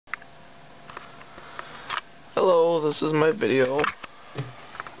Hello, this is my video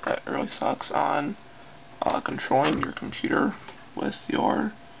that really sucks on controlling your computer with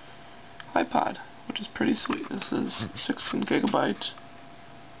your iPod, which is pretty sweet. This is 16GB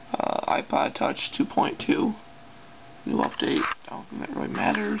iPod Touch 2.2, new update. I don't think that really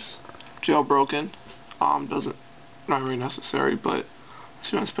matters. Jailbroken, not really necessary, but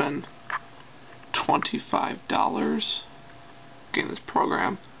if you want to spend $25 getting this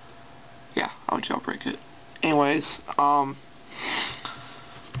program, yeah, I would jailbreak it. Anyways,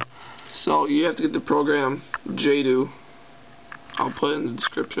 so you have to get the program jaadu. I'll put it in the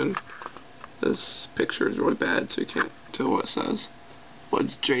description. This picture is really bad, so you can't tell what it says. But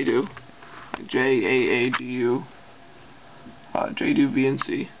it's jaadu, Jaadu, jaadu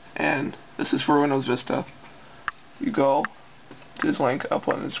VNC, and this is for Windows Vista. You go to this link, I'll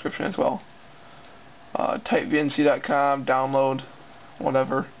put it in the description as well. Type vnc.com, download,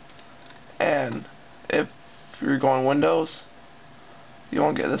 whatever, and if you're going Windows, you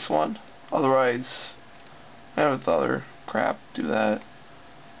won't get this one. Otherwise, and with other crap, do that.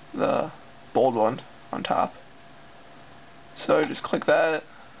 The bold one on top. So you just click that.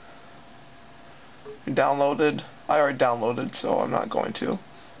 You downloaded. I already downloaded, so I'm not going to.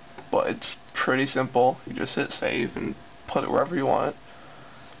 But it's pretty simple. You just hit save and put it wherever you want,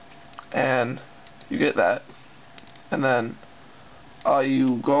 and you get that. And then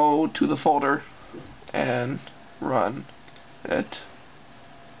you go to the folder and run it.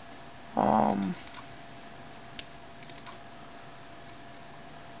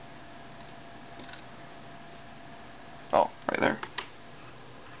 Oh, right there.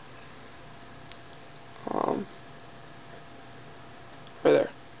 Right there.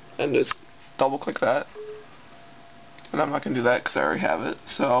 And just double click that. And I'm not going to do that because I already have it.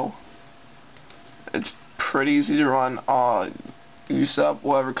 So it's pretty easy to run. You set up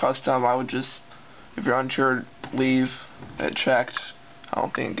whatever custom. I would just, if you're unsure, leave it checked. I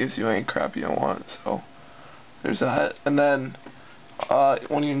don't think it gives you any crap you don't want. So there's that. And then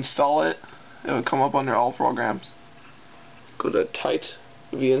when you install it, it would come up under all programs. Go to Tight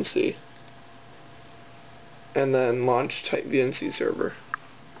VNC and then launch Tight VNC server.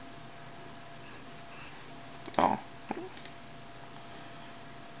 Oh.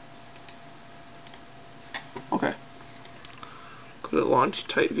 Okay. Go to launch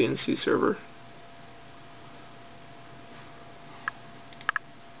Tight VNC server.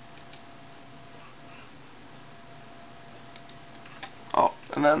 Oh,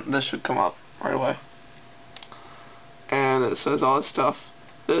 and then this should come up right away. And it says all this stuff.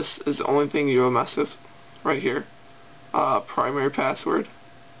 This is the only thing you will mess with right here. Primary password.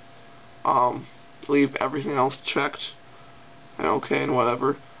 Leave everything else checked and okay and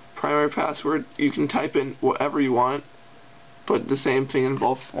whatever. Primary password, you can type in whatever you want, put the same thing in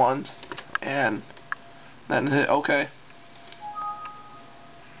both ones, and then hit OK.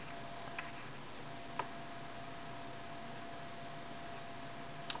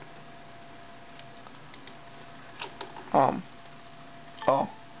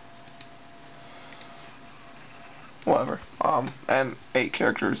 Whatever. And 8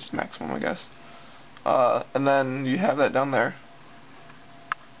 characters maximum, I guess. And then you have that down there.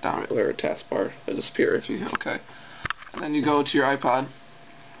 Down there, taskbar. It'll disappear if you hit OK. And then you go to your iPod.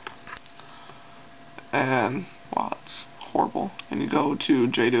 And, wow, it's horrible. And you go to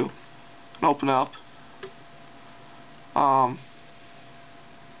jaadu. And open up.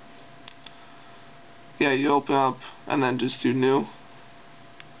 Yeah, you open up and then just do new.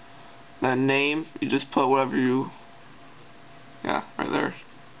 Then name, you just put whatever you, yeah, right there.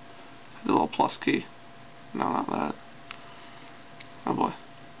 The little plus key. No, not that. Oh boy.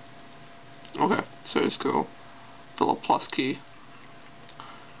 Okay, so just go the little plus key.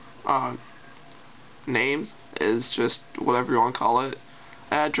 Name is just whatever you want to call it.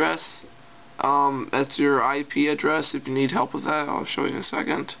 Address, that's your IP address. If you need help with that, I'll show you in a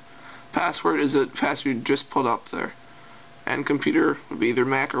second. Password is a password you just put up there. And computer would be either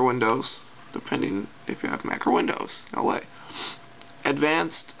Mac or Windows, depending if you have Mac or Windows. No way.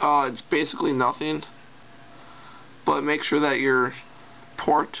 Advanced, it's basically nothing, but make sure that your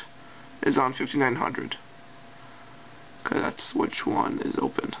port is on 5900, because that's which one is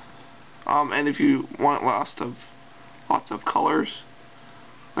open. And if you want lots of colors,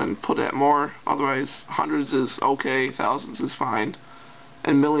 then put it at more. Otherwise, hundreds is okay, thousands is fine,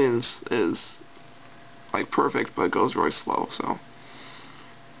 and millions is like perfect, but it goes really slow. So,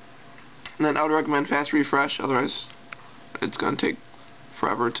 and then I would recommend fast refresh. Otherwise, it's gonna take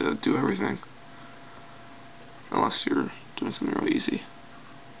forever to do everything, unless you're doing something really easy.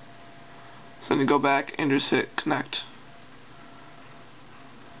 So then you go back and just hit connect.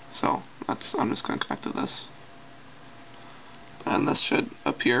 So I'm just gonna connect to this. and this should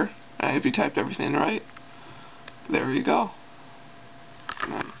appear. And if you typed everything right, there you go.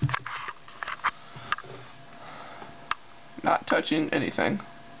 And then not touching anything.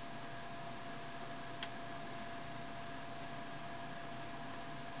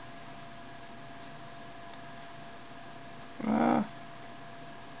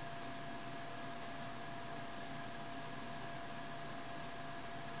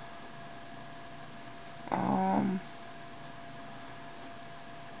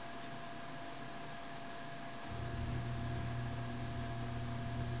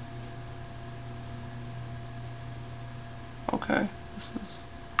 Okay, this is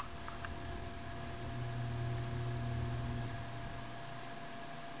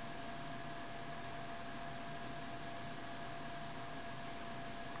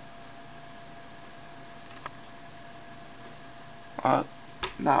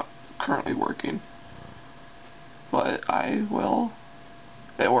not currently working, but I will.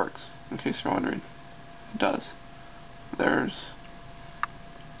 It works, in case you're wondering. It does. This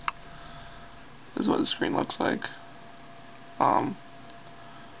is what the screen looks like. I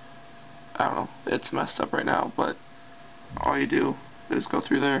don't know, it's messed up right now, but all you do is go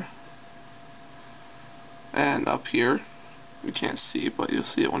through there, and up here, you can't see, but you'll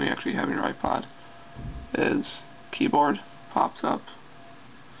see it when you actually have your iPod, is keyboard pops up,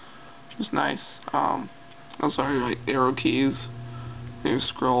 which is nice. Those are like arrow keys. You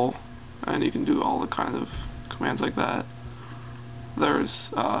scroll, and you can do all the kind of commands like that.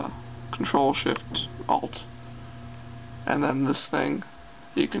 There's Control, Shift, Alt, and then this thing,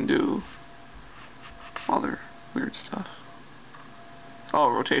 you can do other weird stuff. Oh,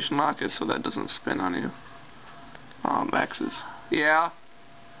 rotation lock is so that doesn't spin on you. X's. Yeah.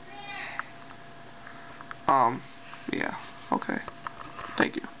 Yeah. Okay.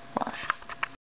 Thank you.